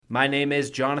My name is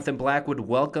Jonathan Blackwood.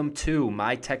 Welcome to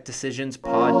My Tech Decisions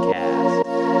podcast.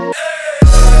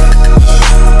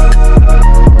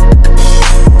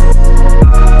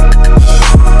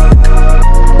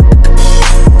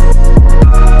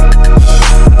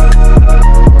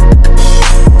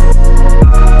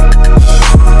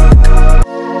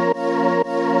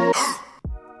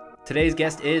 Today's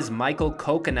guest is Michael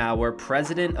Kokenauer,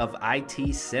 president of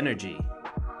IT Synergy.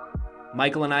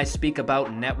 Michael and I speak about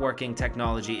networking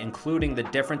technology, including the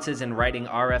differences in writing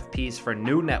RFPs for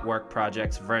new network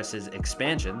projects versus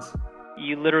expansions.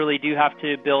 You literally do have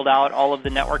to build out all of the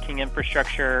networking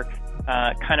infrastructure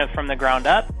kind of from the ground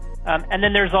up. And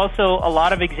then there's also a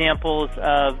lot of examples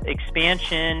of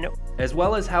expansion. As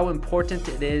well as how important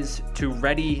it is to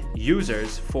ready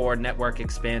users for network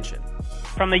expansion.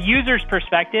 From the user's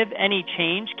perspective, any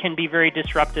change can be very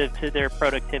disruptive to their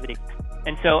productivity.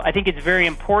 And so I think it's very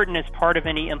important as part of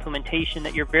any implementation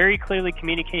that you're very clearly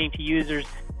communicating to users,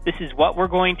 this is what we're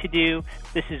going to do,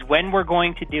 this is when we're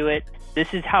going to do it,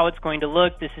 this is how it's going to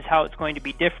look, this is how it's going to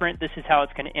be different, this is how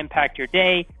it's going to impact your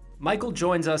day. Michael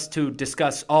joins us to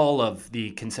discuss all of the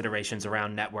considerations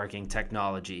around networking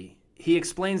technology. He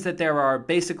explains that there are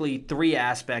basically three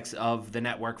aspects of the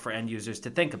network for end users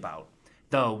to think about: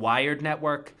 the wired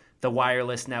network, the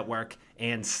wireless network,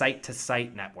 and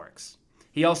site-to-site networks.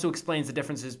 He also explains the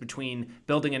differences between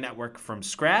building a network from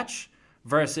scratch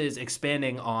versus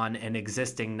expanding on an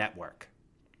existing network.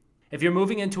 If you're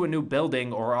moving into a new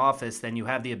building or office, then you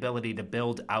have the ability to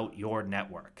build out your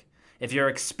network. If you're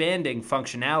expanding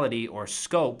functionality or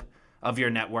scope of your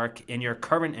network in your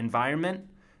current environment,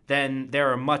 then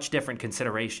there are much different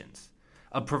considerations.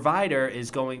 A provider is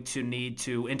going to need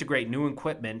to integrate new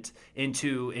equipment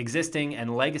into existing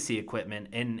and legacy equipment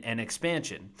in an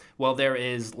expansion, while there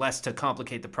is less to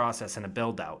complicate the process in a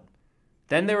build-out.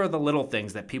 Then there are the little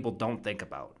things that people don't think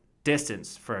about.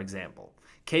 Distance, for example.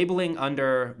 Cabling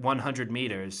under 100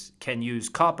 meters can use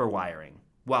copper wiring,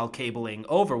 while cabling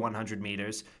over 100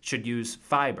 meters should use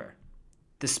fiber.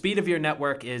 The speed of your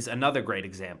network is another great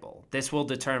example. This will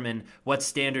determine what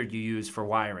standard you use for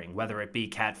wiring, whether it be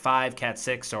Cat5,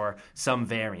 Cat6, or some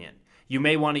variant. You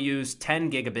may want to use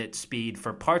 10 gigabit speed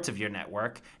for parts of your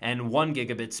network and 1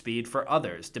 gigabit speed for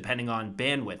others, depending on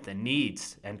bandwidth and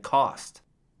needs and cost.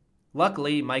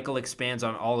 Luckily, Michael expands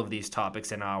on all of these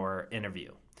topics in our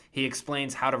interview. He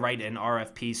explains how to write an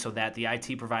RFP so that the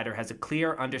IT provider has a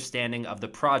clear understanding of the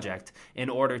project in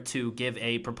order to give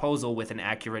a proposal with an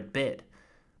accurate bid.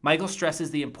 Michael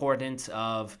stresses the importance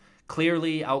of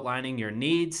clearly outlining your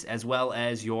needs as well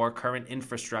as your current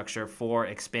infrastructure for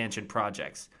expansion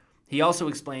projects. He also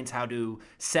explains how to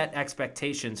set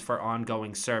expectations for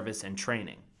ongoing service and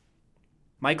training.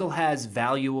 Michael has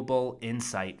valuable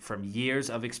insight from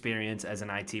years of experience as an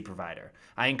IT provider.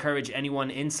 I encourage anyone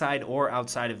inside or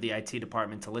outside of the IT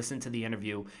department to listen to the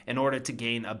interview in order to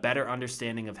gain a better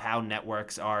understanding of how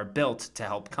networks are built to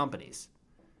help companies.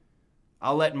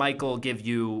 I'll let Michael give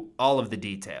you all of the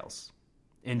details.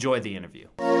 Enjoy the interview.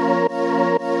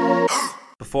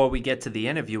 Before we get to the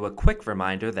interview, a quick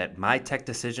reminder that My Tech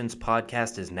Decisions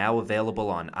podcast is now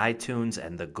available on iTunes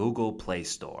and the Google Play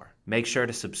Store. Make sure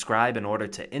to subscribe in order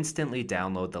to instantly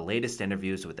download the latest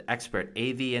interviews with expert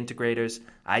AV integrators,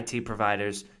 IT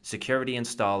providers, security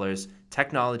installers,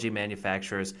 technology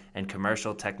manufacturers, and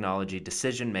commercial technology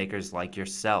decision makers like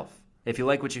yourself. If you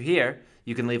like what you hear,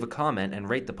 you can leave a comment and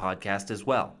rate the podcast as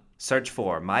well. Search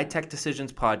for My Tech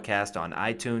Decisions podcast on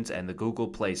iTunes and the Google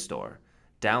Play Store.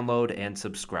 Download and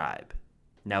subscribe.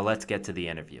 Now let's get to the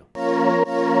interview.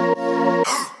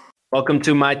 Welcome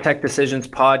to My Tech Decisions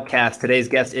podcast. Today's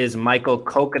guest is Michael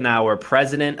Kokenauer,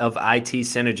 president of IT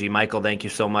Synergy. Michael, thank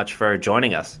you so much for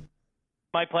joining us.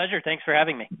 My pleasure. Thanks for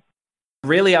having me.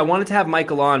 Really, I wanted to have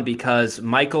Michael on because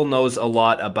Michael knows a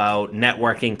lot about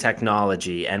networking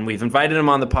technology, and we've invited him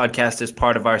on the podcast as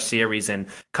part of our series and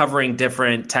covering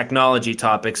different technology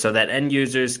topics so that end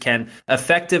users can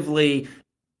effectively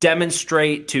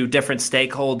demonstrate to different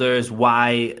stakeholders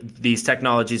why these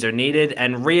technologies are needed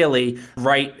and really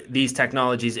write these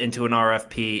technologies into an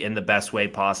RFP in the best way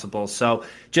possible. So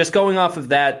just going off of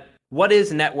that, what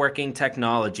is networking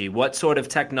technology? What sort of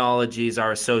technologies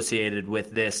are associated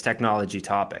with this technology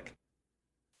topic?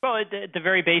 Well, at the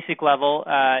very basic level,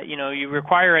 you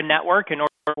require a network in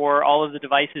order for all of the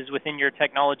devices within your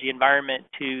technology environment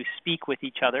to speak with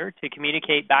each other, to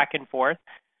communicate back and forth.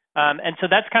 And so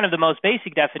that's kind of the most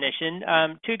basic definition.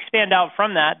 To expand out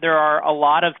from that, there are a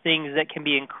lot of things that can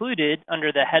be included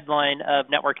under the headline of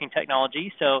networking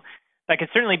technology. So that could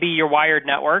certainly be your wired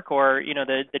network or,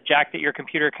 the jack that your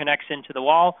computer connects into the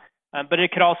wall. But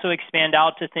it could also expand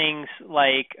out to things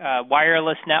like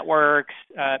wireless networks,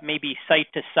 maybe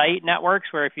site-to-site networks,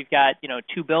 where if you've got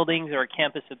two buildings or a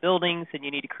campus of buildings, and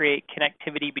you need to create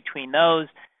connectivity between those.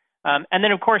 And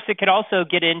then, of course, it could also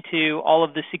get into all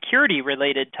of the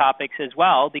security-related topics as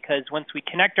well, because once we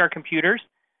connect our computers,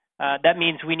 that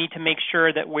means we need to make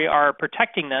sure that we are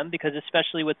protecting them, because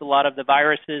especially with a lot of the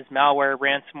viruses, malware,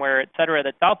 ransomware, et cetera,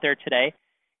 that's out there today,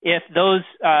 if those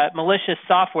malicious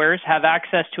softwares have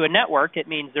access to a network, it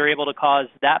means they're able to cause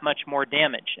that much more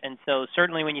damage. And so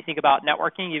certainly when you think about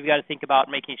networking, you've got to think about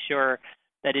making sure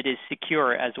that it is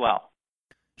secure as well.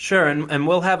 Sure, and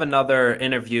we'll have another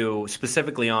interview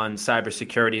specifically on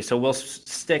cybersecurity, so we'll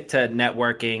stick to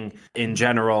networking in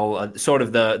general, sort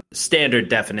of the standard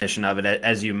definition of it,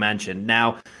 as you mentioned.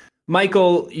 Now,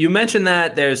 Michael, you mentioned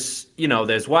that there's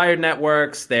wired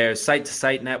networks, there's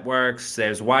site-to-site networks,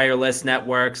 there's wireless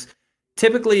networks.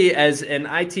 Typically, as an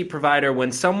IT provider,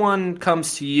 when someone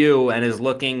comes to you and is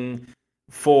looking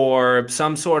for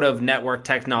some sort of network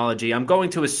technology, I'm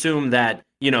going to assume that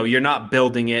you're not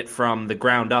building it from the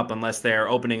ground up unless they're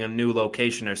opening a new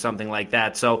location or something like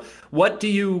that. So what do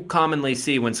you commonly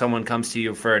see when someone comes to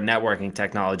you for networking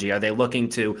technology? Are they looking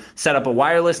to set up a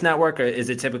wireless network, or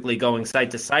is it typically going site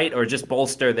to site, or just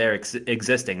bolster their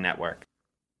existing network?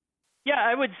 Yeah,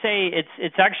 I would say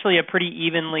it's actually a pretty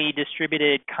evenly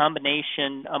distributed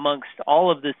combination amongst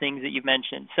all of the things that you've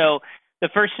mentioned. So the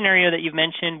first scenario that you've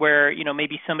mentioned where,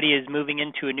 maybe somebody is moving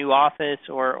into a new office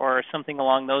or something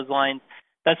along those lines,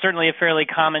 that's certainly a fairly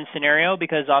common scenario,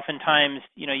 because oftentimes,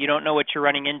 you don't know what you're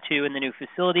running into in the new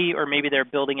facility, or maybe they're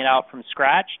building it out from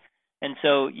scratch. And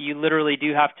so you literally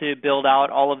do have to build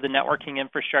out all of the networking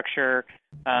infrastructure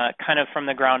kind of from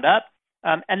the ground up.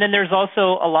 And then there's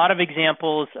also a lot of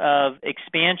examples of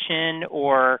expansion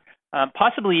or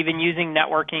possibly even using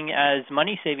networking as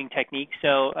money-saving technique.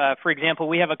 So, for example,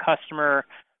 we have a customer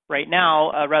right now,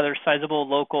 a rather sizable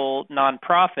local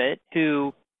nonprofit,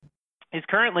 who is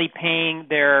currently paying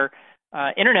their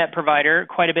internet provider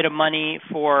quite a bit of money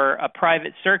for a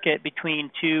private circuit between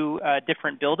two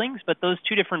different buildings. But those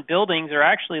two different buildings are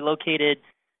actually located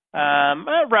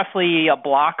roughly a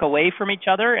block away from each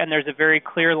other, and there's a very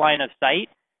clear line of sight.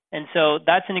 And so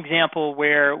that's an example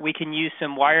where we can use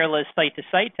some wireless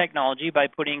site-to-site technology by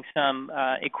putting some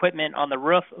equipment on the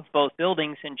roof of both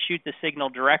buildings and shoot the signal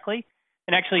directly,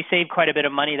 and actually save quite a bit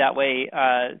of money that way,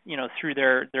 through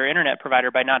their internet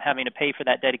provider by not having to pay for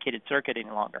that dedicated circuit any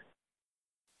longer.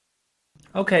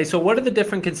 Okay, so what are the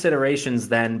different considerations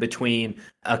then between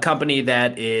a company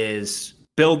that is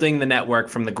building the network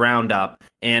from the ground up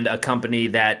and a company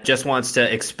that just wants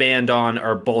to expand on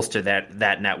or bolster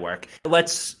that network?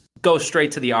 Let's go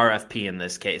straight to the RFP in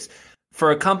this case.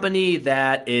 For a company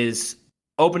that is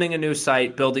opening a new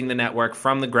site, building the network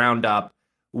from the ground up,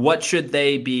 what should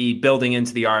they be building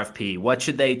into the RFP? What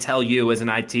should they tell you as an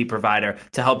IT provider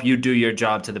to help you do your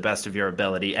job to the best of your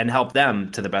ability and help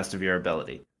them to the best of your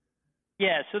ability?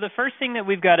 Yeah, so the first thing that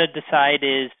we've got to decide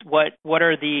is what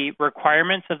are the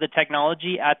requirements of the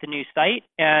technology at the new site,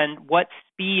 and what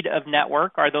speed of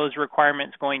network are those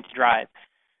requirements going to drive.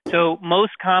 So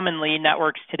most commonly,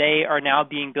 networks today are now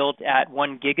being built at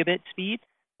 1 gigabit speed,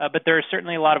 but there are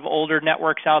certainly a lot of older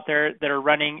networks out there that are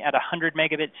running at 100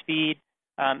 megabit speed.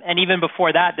 And even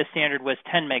before that, the standard was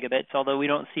 10 megabits, although we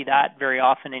don't see that very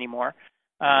often anymore.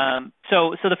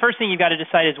 So the first thing you've got to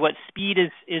decide is what speed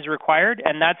is required,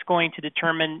 and that's going to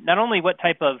determine not only what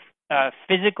type of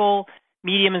physical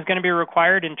medium is going to be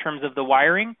required in terms of the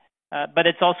wiring, but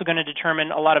it's also going to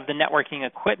determine a lot of the networking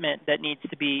equipment that needs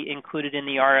to be included in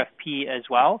the RFP as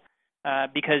well,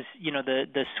 because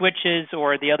the switches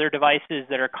or the other devices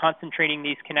that are concentrating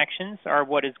these connections are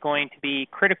what is going to be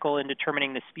critical in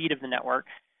determining the speed of the network.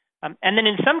 And then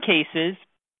in some cases,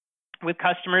 with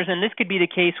customers, and this could be the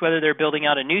case whether they're building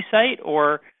out a new site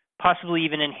or possibly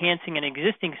even enhancing an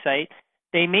existing site,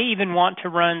 they may even want to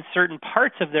run certain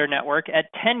parts of their network at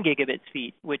 10 gigabit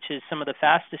speed, which is some of the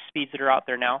fastest speeds that are out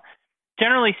there now.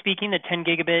 Generally speaking, the 10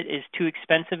 gigabit is too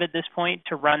expensive at this point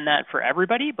to run that for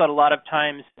everybody, but a lot of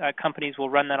times companies will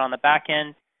run that on the back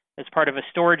end as part of a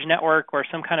storage network or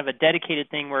some kind of a dedicated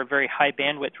thing where a very high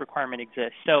bandwidth requirement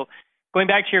exists. So going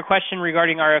back to your question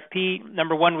regarding RFP,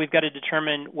 number one, we've got to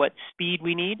determine what speed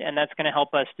we need, and that's going to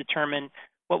help us determine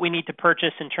what we need to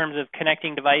purchase in terms of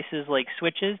connecting devices like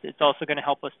switches. It's also going to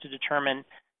help us to determine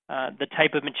the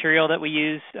type of material that we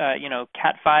use,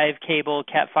 Cat5 cable,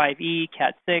 Cat5e,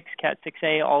 Cat6,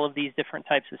 Cat6a, all of these different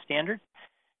types of standards.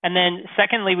 And then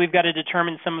secondly, we've got to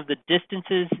determine some of the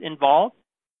distances involved.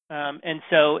 And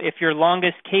so if your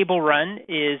longest cable run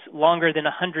is longer than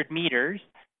 100 meters,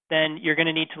 then you're going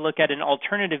to need to look at an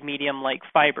alternative medium like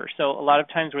fiber. So a lot of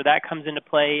times where that comes into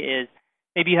play is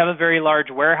maybe you have a very large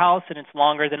warehouse and it's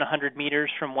longer than 100 meters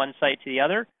from one site to the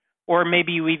other, or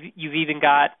maybe you've even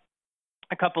got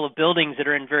a couple of buildings that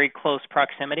are in very close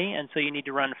proximity, and so you need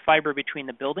to run fiber between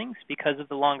the buildings because of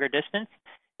the longer distance.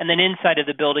 And then inside of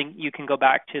the building, you can go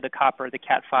back to the copper, the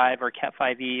Cat5 or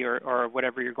Cat5e or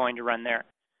whatever you're going to run there.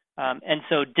 And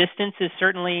so distance is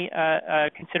certainly a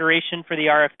consideration for the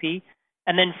RFP.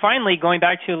 And then finally, going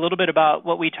back to a little bit about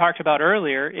what we talked about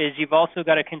earlier, is you've also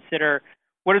got to consider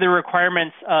what are the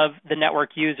requirements of the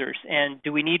network users, and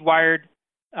do we need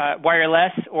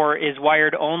wireless, or is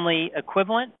wired only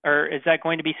equivalent, or is that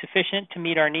going to be sufficient to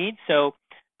meet our needs? So,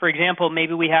 for example,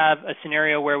 maybe we have a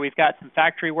scenario where we've got some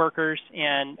factory workers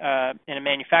and in a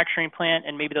manufacturing plant,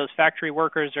 and maybe those factory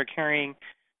workers are carrying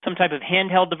some type of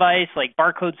handheld device like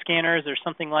barcode scanners or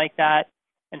something like that,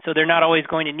 and so they're not always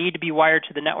going to need to be wired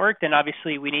to the network. Then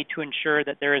obviously we need to ensure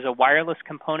that there is a wireless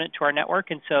component to our network,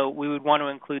 and so we would want to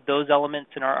include those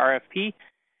elements in our RFP.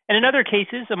 And in other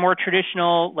cases, a more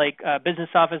traditional like business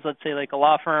office, let's say like a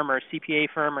law firm or a CPA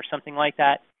firm or something like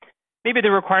that, maybe the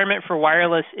requirement for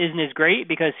wireless isn't as great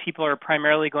because people are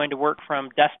primarily going to work from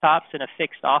desktops in a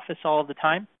fixed office all of the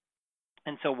time.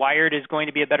 And so wired is going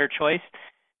to be a better choice,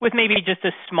 with maybe just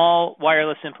a small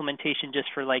wireless implementation just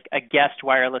for like a guest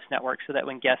wireless network so that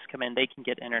when guests come in, they can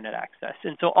get internet access.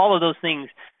 And so all of those things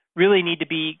really need to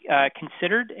be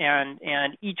considered,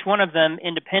 and each one of them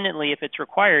independently, if it's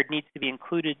required, needs to be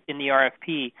included in the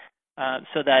RFP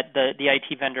so that the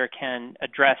IT vendor can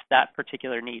address that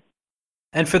particular need.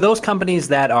 And for those companies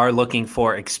that are looking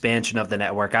for expansion of the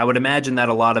network, I would imagine that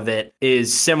a lot of it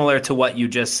is similar to what you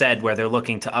just said, where they're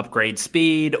looking to upgrade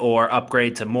speed or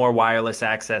upgrade to more wireless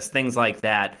access, things like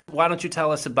that. Why don't you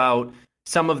tell us about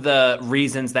some of the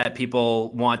reasons that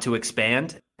people want to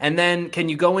expand? And then can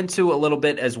you go into a little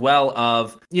bit as well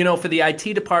of, for the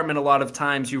IT department, a lot of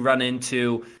times you run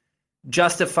into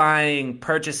justifying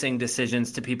purchasing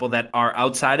decisions to people that are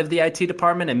outside of the IT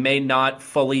department and may not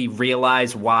fully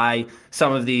realize why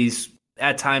some of these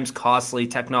at times costly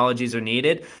technologies are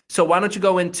needed. So why don't you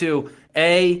go into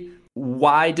A,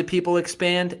 why do people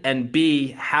expand, and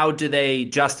B, how do they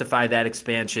justify that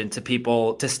expansion to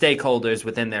people, to stakeholders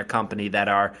within their company that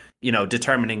are,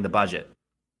 determining the budget?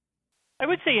 I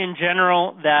would say in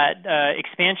general that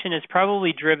expansion is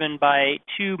probably driven by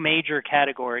two major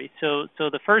categories. So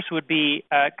the first would be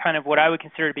kind of what I would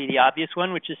consider to be the obvious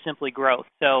one, which is simply growth.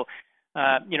 So,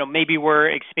 maybe we're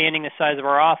expanding the size of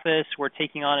our office, we're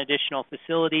taking on additional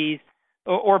facilities,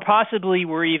 or possibly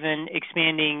we're even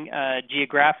expanding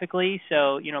geographically.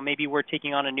 So, maybe we're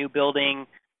taking on a new building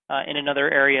in another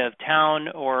area of town,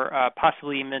 or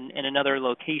possibly even in another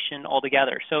location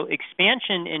altogether. So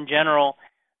expansion in general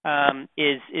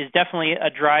is definitely a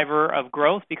driver of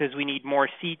growth because we need more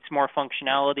seats, more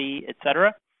functionality, et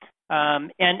cetera.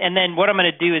 And then what I'm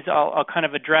going to do is I'll kind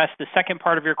of address the second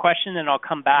part of your question, and I'll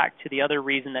come back to the other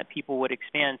reason that people would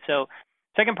expand. So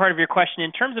second part of your question,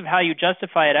 in terms of how you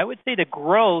justify it, I would say the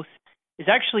growth is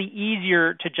actually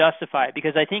easier to justify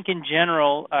because I think in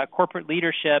general, corporate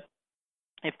leadership,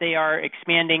 if they are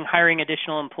expanding, hiring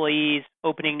additional employees,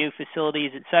 opening new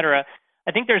facilities, et cetera,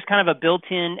 I think there's kind of a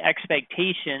built-in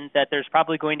expectation that there's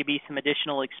probably going to be some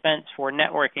additional expense for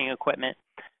networking equipment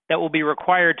that will be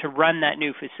required to run that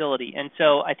new facility. And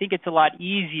so I think it's a lot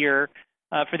easier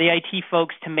for the IT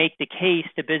folks to make the case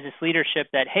to business leadership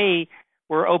that, hey,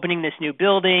 we're opening this new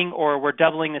building or we're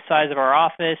doubling the size of our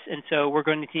office, and so we're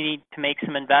going to need to make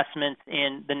some investments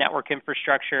in the network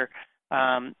infrastructure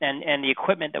and the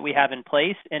equipment that we have in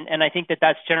place. And I think that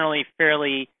that's generally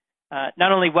fairly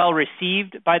not only well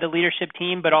received by the leadership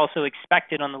team, but also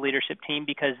expected on the leadership team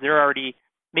because they're already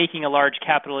making a large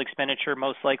capital expenditure,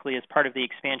 most likely as part of the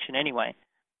expansion anyway.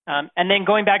 And then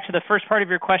going back to the first part of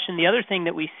your question, the other thing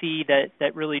that we see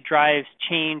that really drives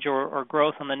change or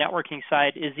growth on the networking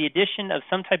side is the addition of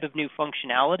some type of new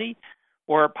functionality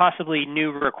or possibly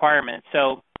new requirements.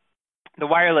 So the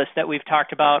wireless that we've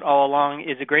talked about all along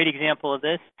is a great example of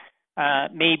this.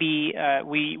 Maybe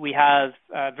we have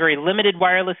very limited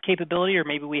wireless capability, or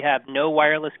maybe we have no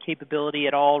wireless capability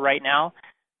at all right now.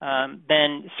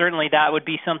 Then certainly that would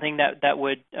be something that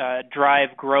would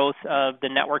drive growth of the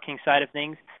networking side of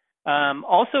things.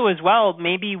 Also as well,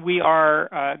 maybe we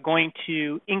are going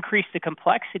to increase the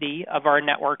complexity of our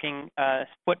networking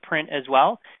footprint as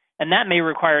well, and that may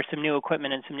require some new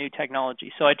equipment and some new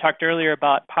technology. So I talked earlier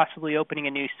about possibly opening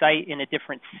a new site in a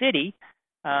different city.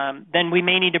 Then we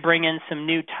may need to bring in some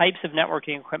new types of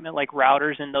networking equipment like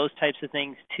routers and those types of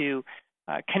things to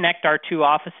connect our two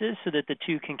offices so that the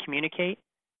two can communicate.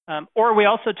 Or we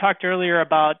also talked earlier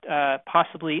about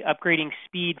possibly upgrading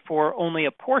speed for only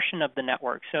a portion of the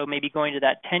network. So maybe going to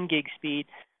that 10 gig speed.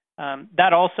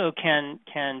 That also can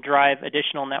drive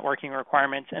additional networking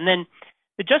requirements. And then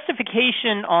the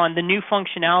justification on the new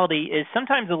functionality is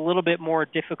sometimes a little bit more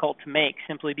difficult to make,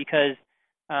 simply because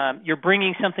you're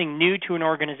bringing something new to an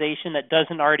organization that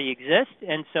doesn't already exist.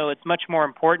 And so it's much more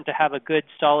important to have a good,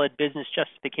 solid business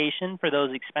justification for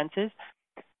those expenses.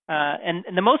 And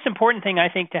the most important thing I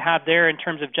think to have there in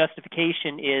terms of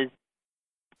justification is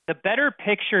the better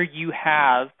picture you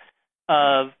have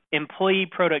of employee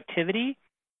productivity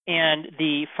and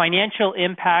the financial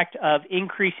impact of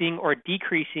increasing or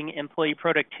decreasing employee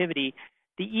productivity,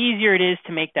 the easier it is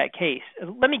to make that case.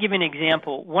 Let me give you an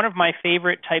example. One of my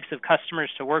favorite types of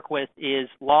customers to work with is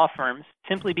law firms,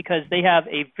 simply because they have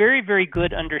a very, very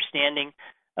good understanding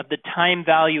of the time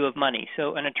value of money.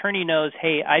 So an attorney knows,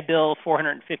 hey, I bill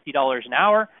 $450 an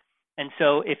hour, and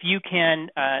so if you can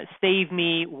save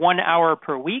me 1 hour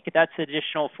per week, that's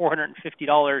additional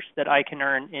 $450 that I can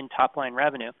earn in top-line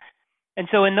revenue. And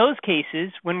so in those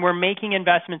cases, when we're making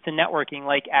investments in networking,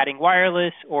 like adding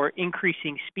wireless or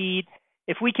increasing speed,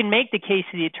 if we can make the case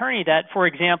to the attorney that, for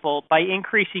example, by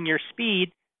increasing your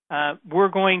speed, we're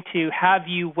going to have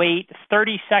you wait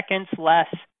 30 seconds less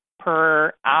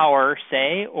per hour,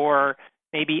 say, or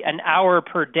maybe an hour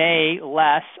per day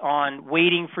less on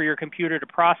waiting for your computer to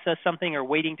process something or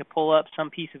waiting to pull up some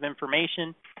piece of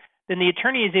information, then the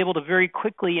attorney is able to very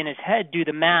quickly in his head do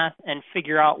the math and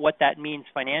figure out what that means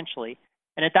financially.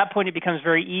 And at that point, it becomes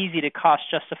very easy to cost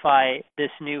justify this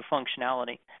new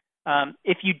functionality.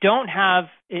 If you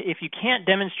can't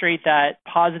demonstrate that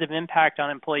positive impact on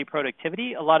employee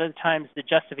productivity, a lot of the times the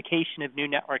justification of new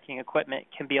networking equipment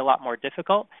can be a lot more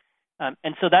difficult.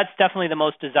 And so that's definitely the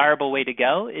most desirable way to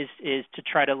go, is to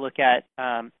try to look at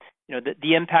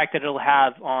the impact that it'll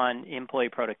have on employee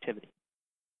productivity.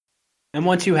 And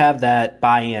once you have that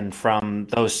buy-in from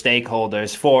those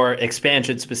stakeholders for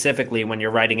expansion specifically when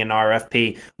you're writing an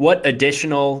RFP, what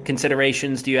additional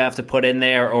considerations do you have to put in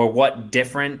there, or what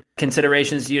different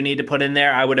considerations do you need to put in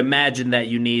there? I would imagine that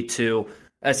you need to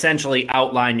essentially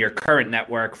outline your current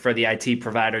network for the IT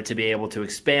provider to be able to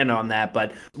expand on that.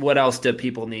 But what else do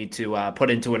people need to put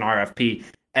into an RFP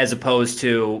as opposed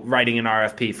to writing an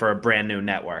RFP for a brand new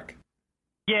network?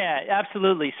 Yeah,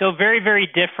 absolutely. So very, very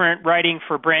different writing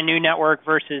for brand new network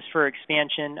versus for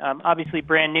expansion. Obviously,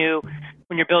 brand new,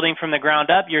 when you're building from the ground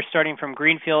up, you're starting from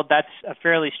greenfield. That's a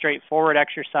fairly straightforward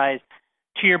exercise.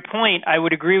 To your point, I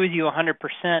would agree with you 100%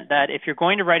 that if you're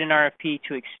going to write an RFP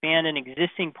to expand an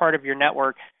existing part of your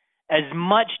network, as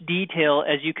much detail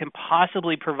as you can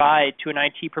possibly provide to an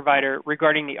IT provider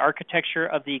regarding the architecture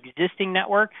of the existing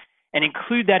network, and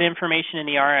include that information in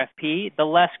the RFP, the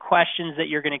less questions that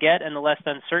you're going to get and the less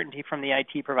uncertainty from the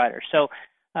IT provider. So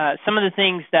some of the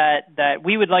things that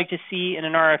we would like to see in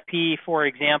an RFP, for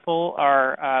example,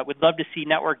 are we'd love to see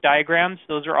network diagrams.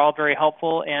 Those are all very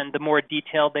helpful, and the more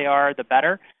detailed they are, the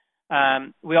better.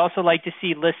 We also like to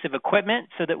see lists of equipment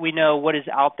so that we know what is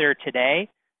out there today,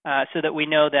 so that we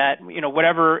know that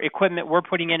whatever equipment we're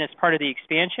putting in as part of the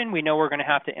expansion, we know we're going to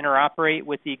have to interoperate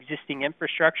with the existing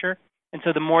infrastructure. And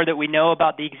so the more that we know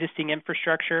about the existing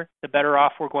infrastructure, the better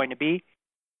off we're going to be.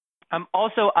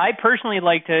 Also, I personally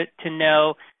like to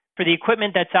know for the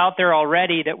equipment that's out there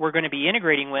already that we're going to be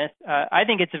integrating with, I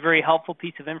think it's a very helpful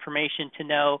piece of information to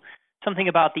know something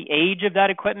about the age of that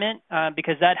equipment,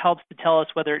 because that helps to tell us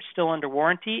whether it's still under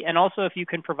warranty. And also if you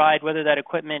can provide whether that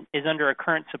equipment is under a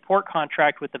current support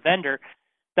contract with the vendor,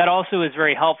 that also is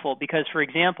very helpful. Because, for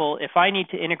example, if I need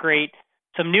to integrate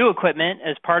some new equipment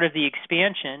as part of the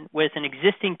expansion with an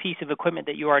existing piece of equipment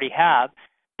that you already have,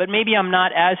 but maybe I'm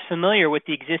not as familiar with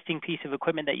the existing piece of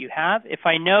equipment that you have, if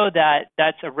I know that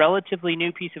that's a relatively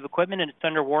new piece of equipment and it's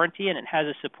under warranty and it has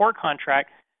a support contract,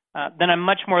 then I'm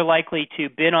much more likely to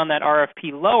bid on that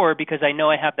RFP lower because I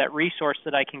know I have that resource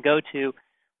that I can go to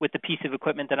with the piece of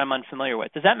equipment that I'm unfamiliar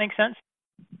with. Does that make sense?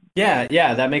 Yeah,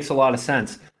 that makes a lot of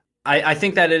sense. I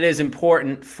think that it is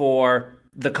important for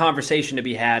the conversation to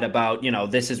be had about,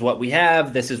 this is what we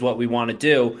have, this is what we want to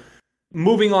do.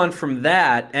 Moving on from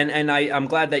that, and I'm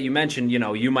glad that you mentioned,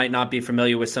 you might not be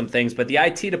familiar with some things, but the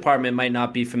IT department might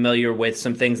not be familiar with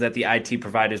some things that the IT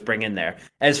providers bring in there.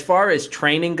 As far as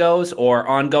training goes or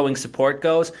ongoing support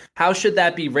goes, how should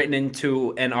that be written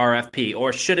into an RFP,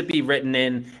 or should it be written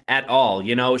in at all?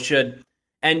 Should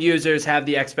end users have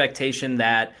the expectation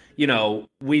that,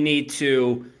 we need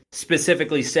to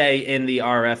specifically say in the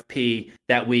RFP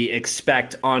that we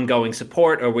expect ongoing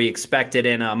support, or we expect it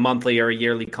in a monthly or a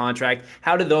yearly contract?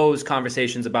 How do those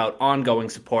conversations about ongoing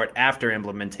support after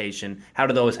implementation, how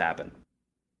do those happen?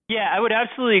 Yeah, I would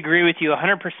absolutely agree with you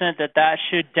 100% that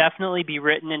should definitely be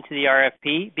written into the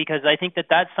RFP, because I think that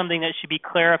that's something that should be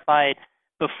clarified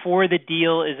before the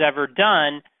deal is ever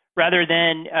done, rather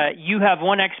than you have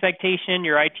one expectation,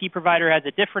 your IT provider has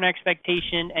a different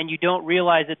expectation, and you don't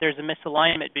realize that there's a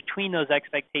misalignment between those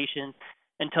expectations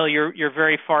until you're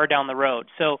very far down the road.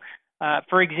 So,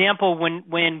 for example,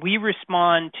 when we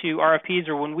respond to RFPs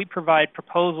or when we provide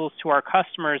proposals to our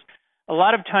customers, a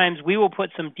lot of times we will put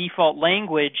some default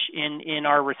language in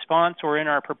our response or in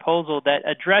our proposal that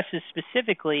addresses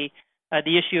specifically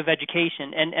the issue of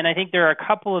education. And I think there are a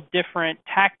couple of different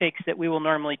tactics that we will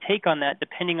normally take on that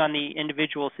depending on the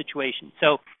individual situation.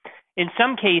 So in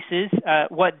some cases,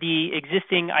 what the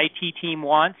existing IT team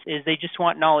wants is they just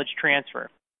want knowledge transfer.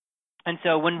 And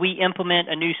so when we implement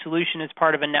a new solution as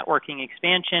part of a networking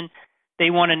expansion, they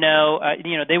want to know,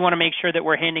 they want to make sure that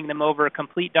we're handing them over a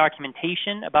complete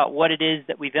documentation about what it is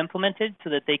that we've implemented so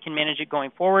that they can manage it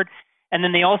going forward. And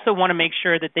then they also want to make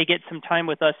sure that they get some time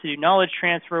with us to do knowledge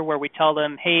transfer, where we tell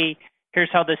them, hey,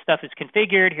 here's how this stuff is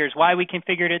configured. Here's why we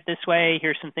configured it this way.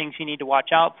 Here's some things you need to watch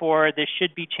out for. This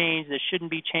should be changed. This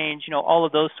shouldn't be changed, all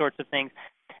of those sorts of things.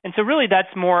 And so really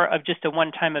that's more of just a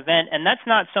one-time event. And that's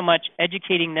not so much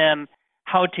educating them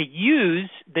how to use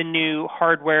the new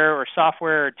hardware or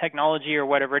software or technology or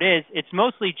whatever it is. It's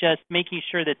mostly just making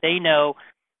sure that they know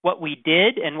what we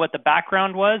did and what the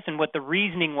background was and what the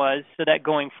reasoning was, so that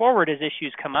going forward as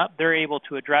issues come up, they're able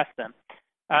to address them.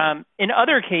 In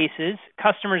other cases,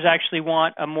 customers actually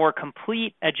want a more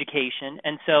complete education,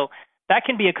 and so that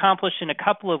can be accomplished in a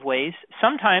couple of ways.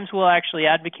 Sometimes we'll actually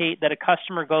advocate that a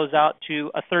customer goes out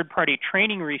to a third-party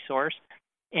training resource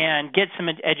and get some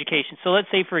education. So let's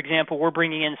say, for example, we're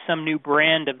bringing in some new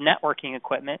brand of networking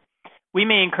equipment. We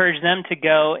may encourage them to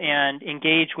go and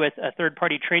engage with a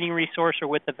third-party training resource or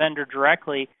with the vendor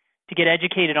directly to get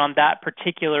educated on that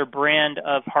particular brand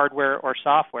of hardware or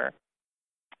software.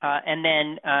 And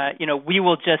then, we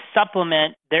will just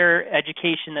supplement their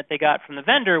education that they got from the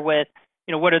vendor with,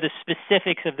 what are the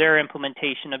specifics of their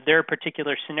implementation of their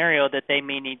particular scenario that they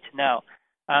may need to know.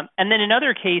 And then in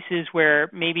other cases where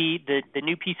maybe the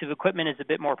new piece of equipment is a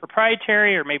bit more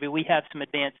proprietary, or maybe we have some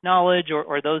advanced knowledge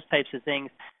or those types of things,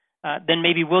 then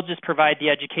maybe we'll just provide the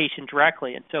education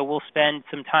directly. And so we'll spend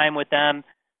some time with them,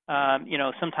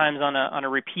 sometimes on a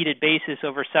repeated basis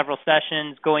over several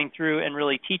sessions, going through and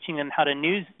really teaching them how to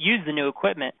use the new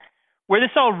equipment. Where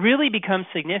this all really becomes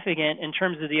significant in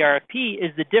terms of the RFP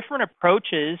is the different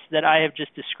approaches that I have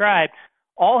just described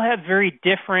all have very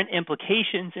different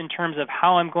implications in terms of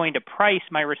how I'm going to price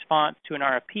my response to an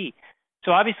RFP.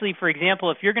 So obviously, for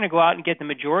example, if you're going to go out and get the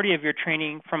majority of your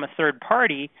training from a third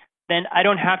party, then I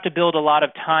don't have to build a lot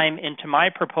of time into my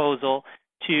proposal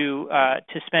to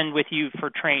spend with you for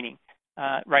training,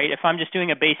 right? If I'm just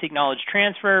doing a basic knowledge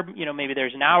transfer, maybe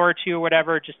there's an hour or two or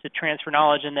whatever just to transfer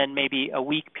knowledge, and then maybe a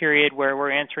week period where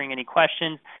we're answering any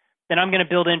questions, then I'm going to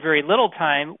build in very little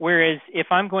time. Whereas if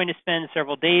I'm going to spend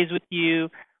several days with you,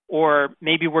 or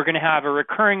maybe we're going to have a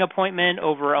recurring appointment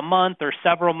over a month or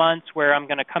several months where I'm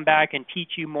going to come back and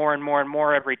teach you more and more and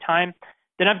more every time,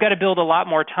 then I've got to build a lot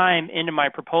more time into my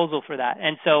proposal for that.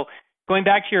 And so going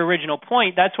back to your original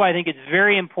point, that's why I think it's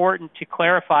very important to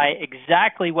clarify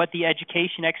exactly what the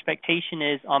education expectation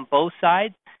is on both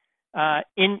sides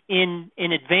in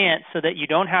advance, so that you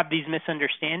don't have these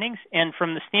misunderstandings. And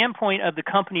from the standpoint of the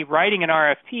company writing an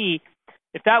RFP,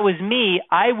 if that was me,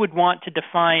 I would want to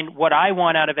define what I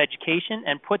want out of education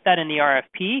and put that in the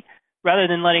RFP, rather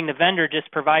than letting the vendor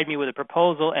just provide me with a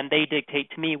proposal and they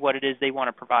dictate to me what it is they want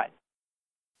to provide.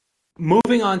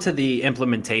 Moving on to the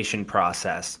implementation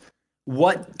process,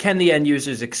 what can the end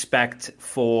users expect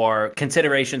for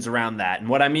considerations around that? And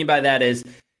what I mean by that is,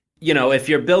 if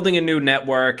you're building a new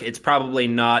network, it's probably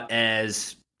not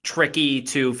as tricky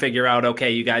to figure out,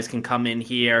 okay, you guys can come in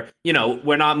here.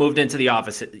 We're not moved into the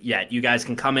office yet. You guys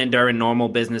can come in during normal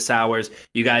business hours.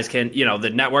 You guys can, the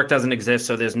network doesn't exist,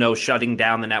 so there's no shutting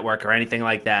down the network or anything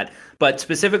like that. But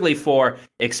specifically for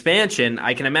expansion,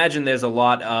 I can imagine there's a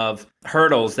lot of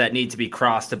hurdles that need to be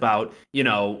crossed about,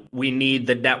 we need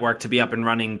the network to be up and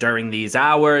running during these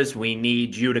hours. We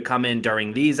need you to come in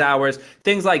during these hours,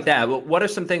 things like that. What are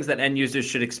some things that end users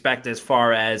should expect as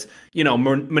far as,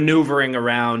 maneuvering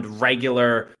around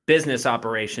regular business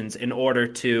operations in order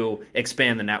to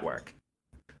expand the network?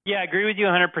 Yeah, I agree with you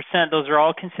 100%. Those are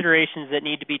all considerations that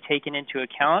need to be taken into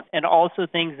account, and also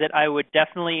things that I would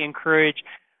definitely encourage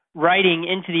writing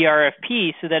into the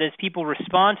RFP, so that as people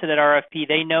respond to that RFP,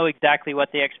 they know exactly what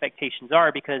the expectations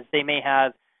are, because they may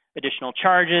have additional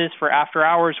charges for after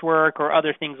hours work or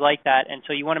other things like that. And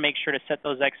so you want to make sure to set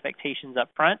those expectations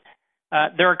up front.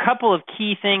 There are a couple of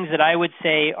key things that I would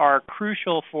say are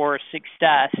crucial for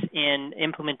success in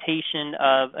implementation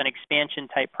of an expansion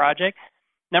type project.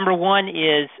 Number one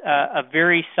is a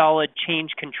very solid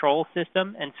change control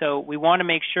system. And so we want to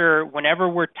make sure whenever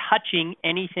we're touching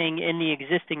anything in the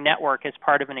existing network as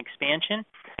part of an expansion,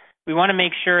 we want to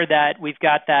make sure that we've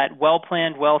got that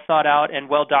well-planned, well-thought-out, and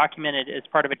well-documented as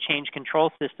part of a change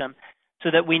control system so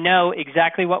that we know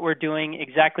exactly what we're doing,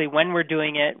 exactly when we're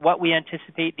doing it, what we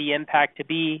anticipate the impact to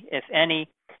be, if any,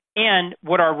 and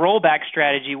what our rollback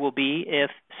strategy will be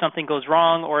if something goes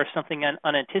wrong or if something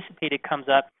unanticipated comes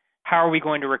up. How are we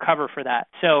going to recover for that?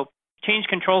 So change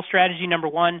control strategy, number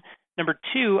one. Number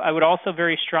two, I would also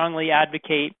very strongly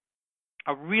advocate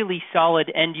a really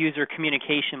solid end-user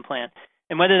communication plan.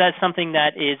 And whether that's something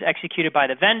that is executed by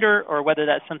the vendor or whether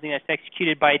that's something that's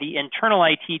executed by the internal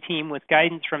IT team with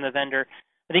guidance from the vendor,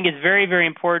 I think it's very, very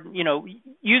important.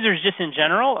 Users just in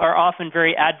general are often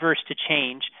very adverse to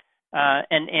change.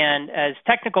 And as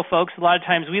technical folks, a lot of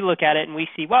times we look at it and we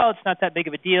see, well, it's not that big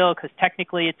of a deal because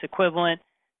technically it's equivalent.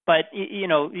 But,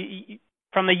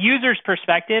 from the user's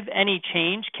perspective, any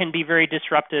change can be very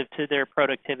disruptive to their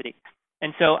productivity.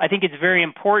 And so I think it's very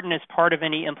important as part of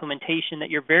any implementation that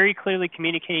you're very clearly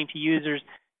communicating to users,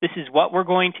 this is what we're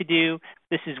going to do,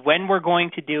 this is when we're going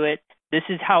to do it, this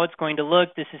is how it's going to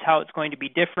look, this is how it's going to be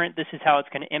different, this is how it's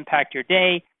going to impact your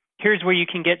day, here's where you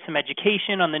can get some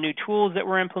education on the new tools that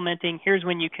we're implementing, here's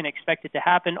when you can expect it to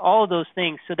happen, all of those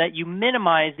things so that you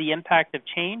minimize the impact of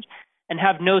change and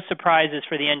have no surprises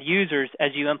for the end users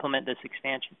as you implement this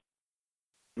expansion.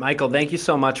 Michael, thank you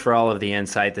so much for all of the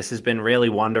insight. This has been really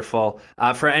wonderful.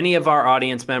 For any of our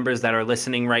audience members that are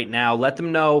listening right now, let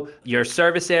them know your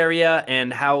service area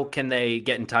and how can they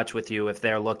get in touch with you if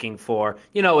they're looking for,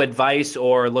 advice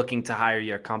or looking to hire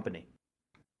your company.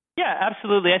 Yeah,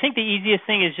 absolutely. I think the easiest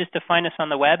thing is just to find us on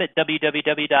the web at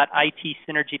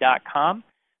www.itsynergy.com.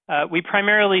 We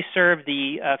primarily serve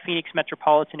the Phoenix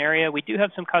metropolitan area. We do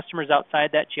have some customers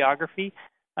outside that geography.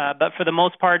 But for the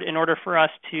most part, in order for us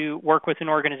to work with an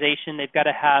organization, they've got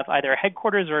to have either a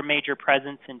headquarters or a major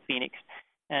presence in Phoenix.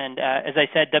 And as I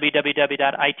said,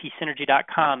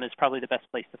 www.itsynergy.com is probably the best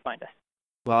place to find us.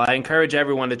 Well, I encourage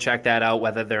everyone to check that out,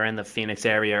 whether they're in the Phoenix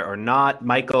area or not.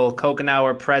 Michael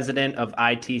Kokenauer, president of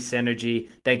IT Synergy,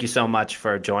 thank you so much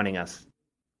for joining us.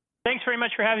 Thanks very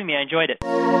much for having me. I enjoyed it.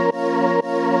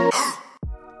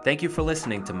 Thank you for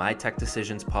listening to My Tech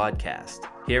Decisions podcast.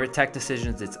 Here at Tech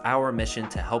Decisions, it's our mission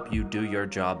to help you do your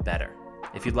job better.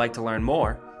 If you'd like to learn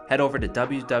more, head over to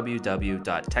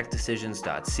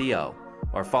www.techdecisions.co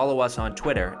or follow us on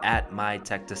Twitter at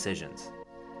MyTechDecisions.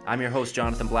 I'm your host,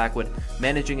 Jonathan Blackwood,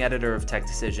 managing editor of Tech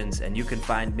Decisions, and you can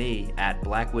find me at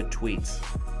Blackwood Tweets.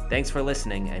 Thanks for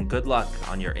listening, and good luck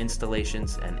on your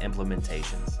installations and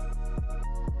implementations.